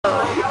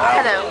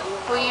Hello.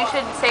 Well, you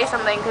should say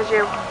something because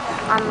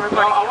I'm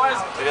recording you.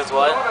 Because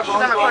what?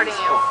 Because I'm recording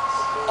you.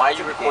 Why are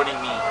you recording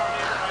me?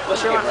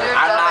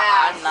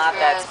 I'm not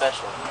that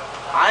special.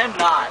 I'm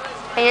not.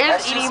 Hey, you're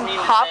That's just eating me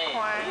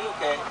popcorn.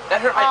 Okay. That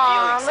hurt my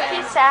feelings, look, Sam.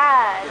 he's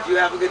sad. Did you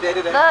have a good day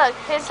today? Look,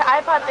 his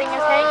iPod thing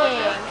is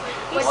hanging.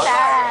 He's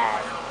sad.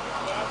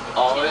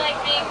 All Do you of it?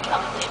 like being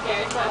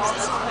complimentary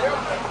toast?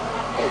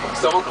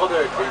 Someone called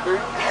her a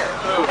creeper?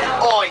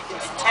 Oh,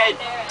 it's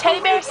Ted. Teddy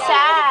bear's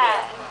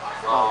sad.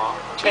 Aw.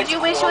 Did you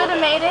wish you would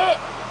have made it?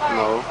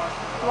 No.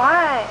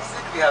 Why?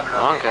 We have an I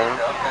don't care.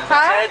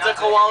 Huh? Ted's a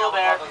koala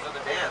bear.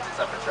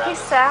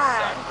 He's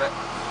sad.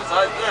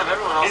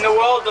 In the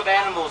world of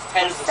animals,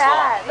 Ted He's is a sloth.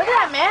 sad. Look at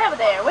that man over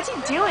there. What's he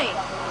doing?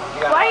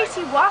 Why is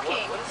he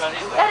walking?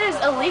 That is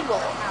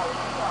illegal.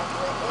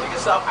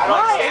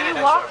 Why are you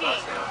walking?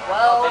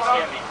 Well, they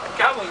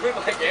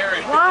scare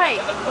me.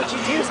 Why would you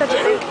do such a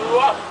thing?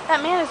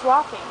 That man is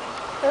walking.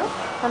 Who?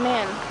 A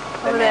man.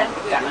 Over there.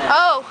 That man.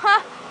 Oh,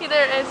 huh.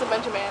 There is a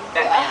bunch of men.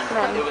 That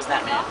man. It was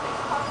that man.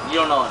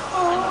 You don't know him.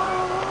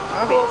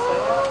 Obviously.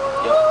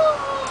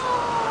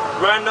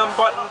 Random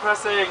button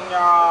pressing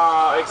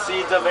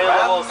exceeds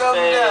available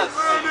space.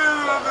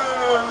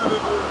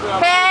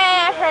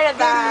 Hey, I've heard of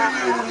that.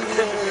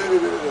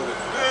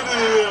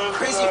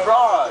 Crazy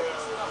frog.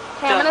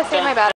 Okay, I'm gonna save my battery.